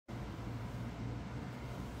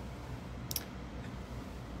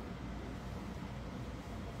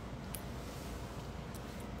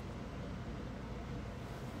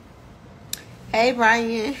Hey,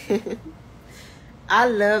 Brian. I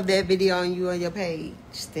love that video on you on your page.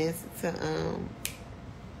 Dancing to,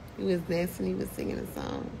 he was dancing, he was singing a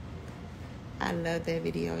song. I love that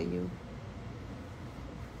video on you.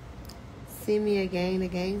 Send me again. The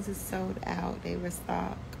games is sold out. They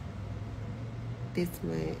restock this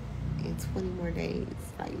month in 20 more days,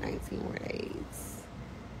 like 19 more days.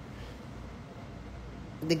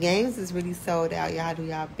 The games is really sold out. Y'all do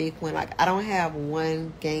y'all big one. Like, I don't have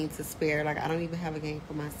one game to spare. Like, I don't even have a game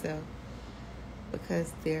for myself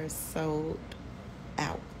because they're sold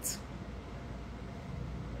out.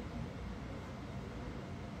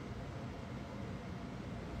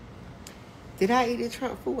 Did I eat the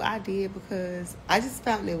trunk food? I did, because I just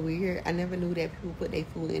found it weird. I never knew that people put their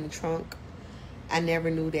food in the trunk. I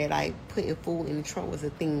never knew that, like, putting food in the trunk was a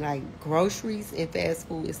thing. Like, groceries and fast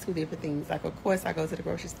food is two different things. Like, of course, I go to the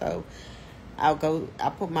grocery store. I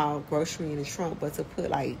put my grocery in the trunk, but to put,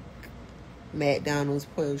 like, McDonald's,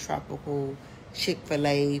 Pollo Tropical,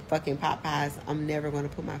 Chick-fil-A, fucking Popeyes, I'm never going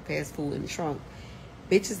to put my fast food in the trunk.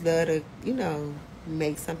 Bitches love to,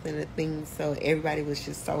 make something a thing. So everybody was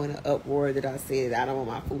just so in an uproar that I said, I don't want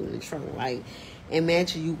my food in the trunk. Like,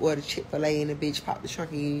 imagine you order Chick-fil-A and the bitch pop the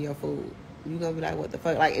trunk and eat your food. You gonna be like, what the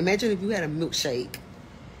fuck? Like, imagine if you had a milkshake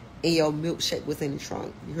and your milkshake was in the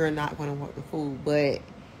trunk. You're not gonna want the food. But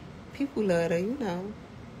people love to,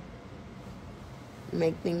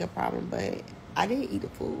 make things a problem. But I didn't eat the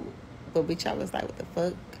food. But bitch, I was like, what the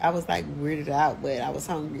fuck? I was like weirded out, but I was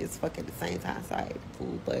hungry as fuck at the same time, so I ate the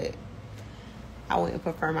food. But I wouldn't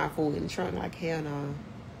prefer my food in the trunk. Like, hell no.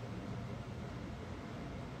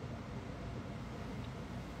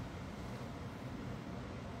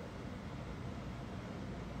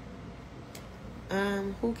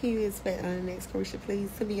 Who can you expect on the next Carisha,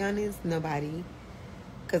 please? To be honest, nobody.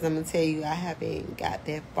 Because I'm going to tell you, I haven't got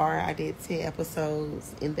that far. I did 10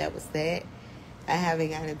 episodes, and that was that. I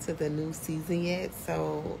haven't got into the new season yet,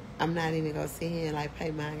 so I'm not even going to sit here and, like,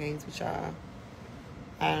 play mind games with y'all.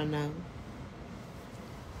 I don't know.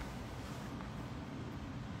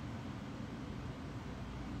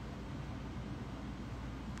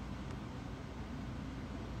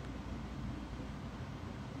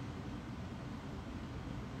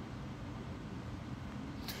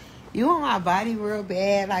 You want my body real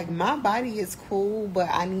bad. Like, my body is cool, but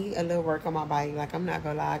I need a little work on my body. Like, I'm not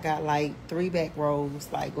gonna lie. I got, like, 3 back rolls.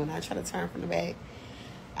 Like, when I try to turn from the back,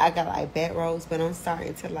 I got, like, back rolls. But I'm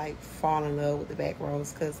starting to, like, fall in love with the back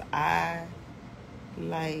rolls. Because I'm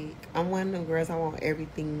one of them girls, I want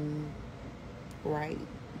everything right.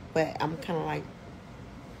 But I'm kind of like,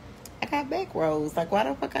 I got back rolls. Like, why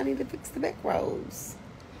the fuck I need to fix the back rolls?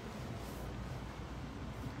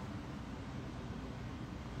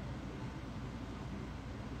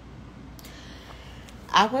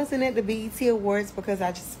 I wasn't at the BET Awards because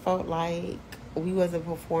I just felt like we wasn't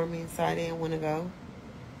performing, so I didn't want to go.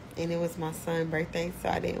 And it was my son's birthday, so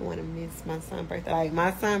I didn't want to miss my son's birthday. Like,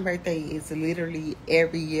 my son's birthday is literally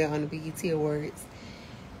every year on the BET Awards.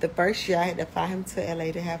 The first year, I had to fly him to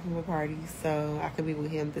LA to have him a party so I could be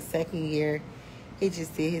with him. The second year, he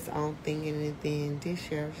just did his own thing. And then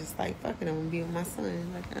this year, I was just like, fuck it, I'm going to be with my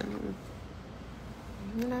son. Like,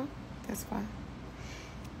 that's why.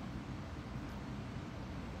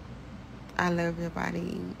 I love your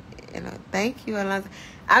body. Thank you, Alonzo.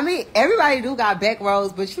 I mean, everybody do got back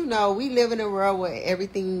rolls, but we live in a world where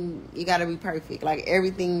everything, you gotta be perfect. Like,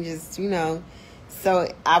 everything just,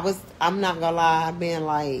 So I'm not gonna lie, I've been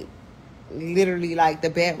like, literally, like, the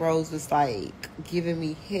back rolls was like giving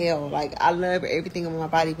me hell. Like, I love everything on my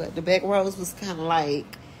body, but the back rolls was kind of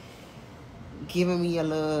like giving me a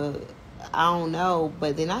little, I don't know,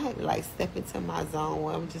 but then I had to, like, step into my zone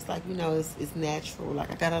where I'm just like, it's natural.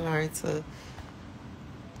 Like, I gotta learn to,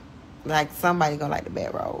 like, somebody gonna like the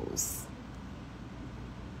back rolls.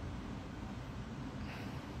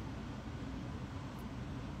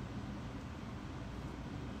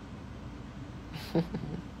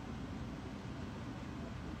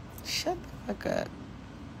 Shut the fuck up.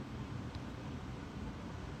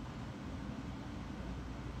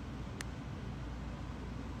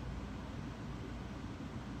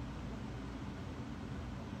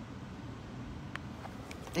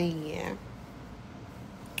 Yeah.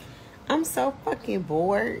 I'm so fucking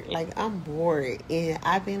bored. Like, I'm bored. And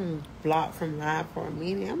I've been blocked from live for a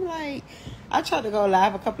minute. I'm like, I tried to go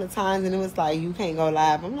live a couple of times and it was like, you can't go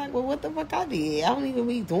live. I'm like, well, what the fuck I did? I don't even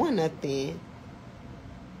be doing nothing.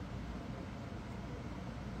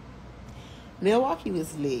 Milwaukee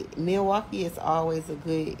was lit. Milwaukee is always a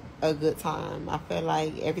good time. I feel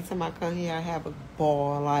like every time I come here, I have a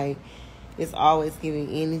ball. Like, it's always giving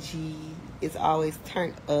energy. It's always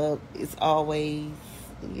turned up. It's always,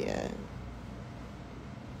 yeah.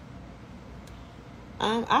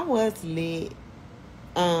 I was lit.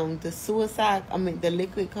 The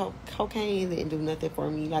liquid cocaine didn't do nothing for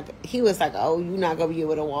me. Like, he was like, oh, you're not gonna be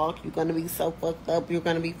able to walk, you're gonna be so fucked up, you're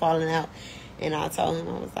gonna be falling out. And I told him,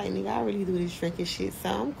 I was like, nigga, I really do this drinking shit, so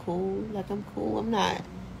I'm cool. Like, I'm cool. I'm not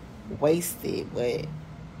wasted, but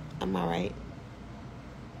I'm alright.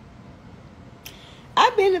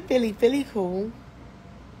 I've been to Philly. Philly cool.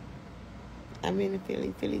 I've been to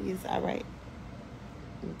Philly. Philly is alright.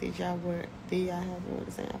 Did y'all have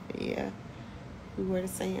the same outfit? Yeah. We wear the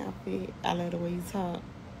same outfit. I love the way you talk.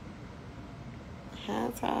 How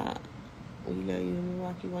I talk? We love you in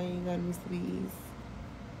Milwaukee. Why you ain't go to Mr. B's?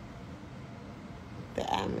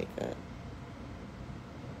 The eye makeup.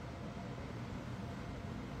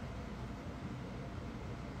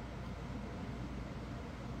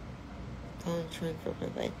 Don't drink for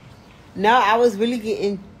birthday. No, I was really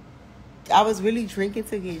drinking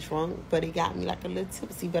to get drunk, but it got me like a little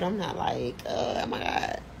tipsy. But I'm not like, oh my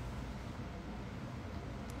God.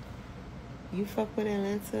 You fuck with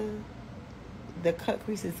Atlanta? The cut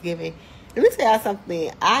crease is giving. Let me tell y'all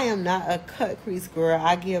something. I am not a cut crease girl.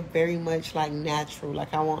 I give very much like natural.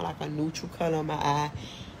 Like, I want like a neutral color on my eye.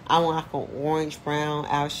 I want like an orange brown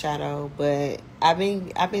eyeshadow. But I've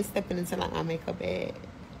been stepping into like my makeup bag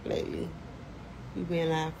lately. We been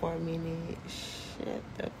live for a minute. Shut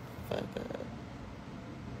the fuck up.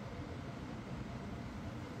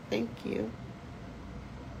 Thank you.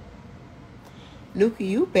 Nuki,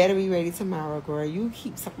 you better be ready tomorrow, girl. You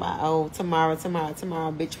keep talking about, oh, tomorrow,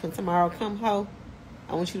 bitch. When tomorrow come, ho,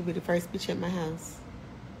 I want you to be the first bitch at my house.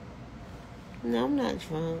 No, I'm not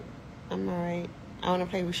drunk. I'm alright. I want to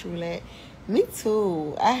play Russian roulette. Me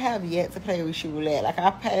too. I have yet to play Russian roulette. Like,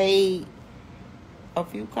 I played a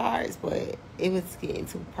few cards, but it was getting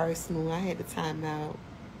too personal. I had to time out.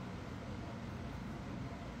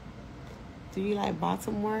 Do you like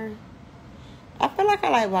Baltimore? I feel like I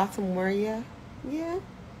like Baltimore, yeah. Yeah.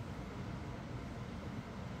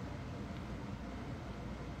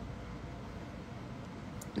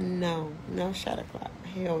 No shot o'clock.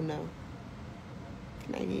 Hell no.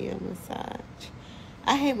 Can I give you a massage?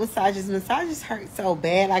 I hate massages. Massages hurt so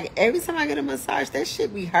bad. Like, every time I get a massage, that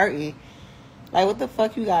shit be hurting. Like, what the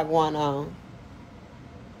fuck you got going on?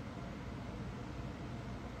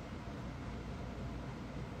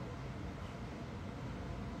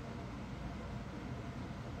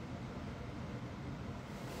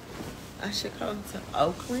 I should come to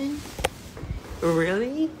Oakland?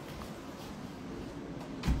 Really?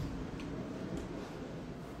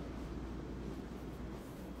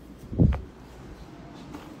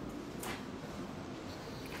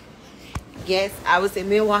 Yes, I was in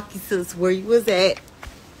Milwaukee, sis. Where you was at?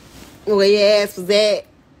 Where your ass was at?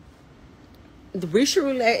 The Russian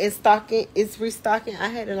roulette is restocking. I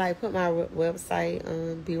had to like put my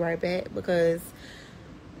website be right back because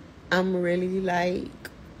I'm really like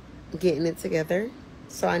getting it together.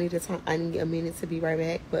 So I need a minute to be right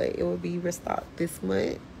back, but it will be restocked this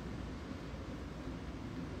month.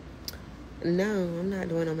 No, I'm not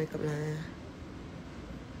doing no makeup line.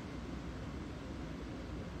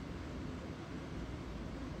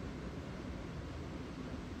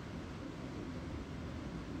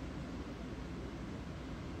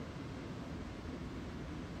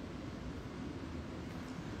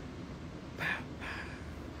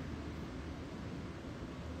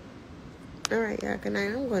 All right, y'all. Good night.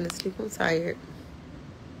 I'm going to sleep. I'm tired.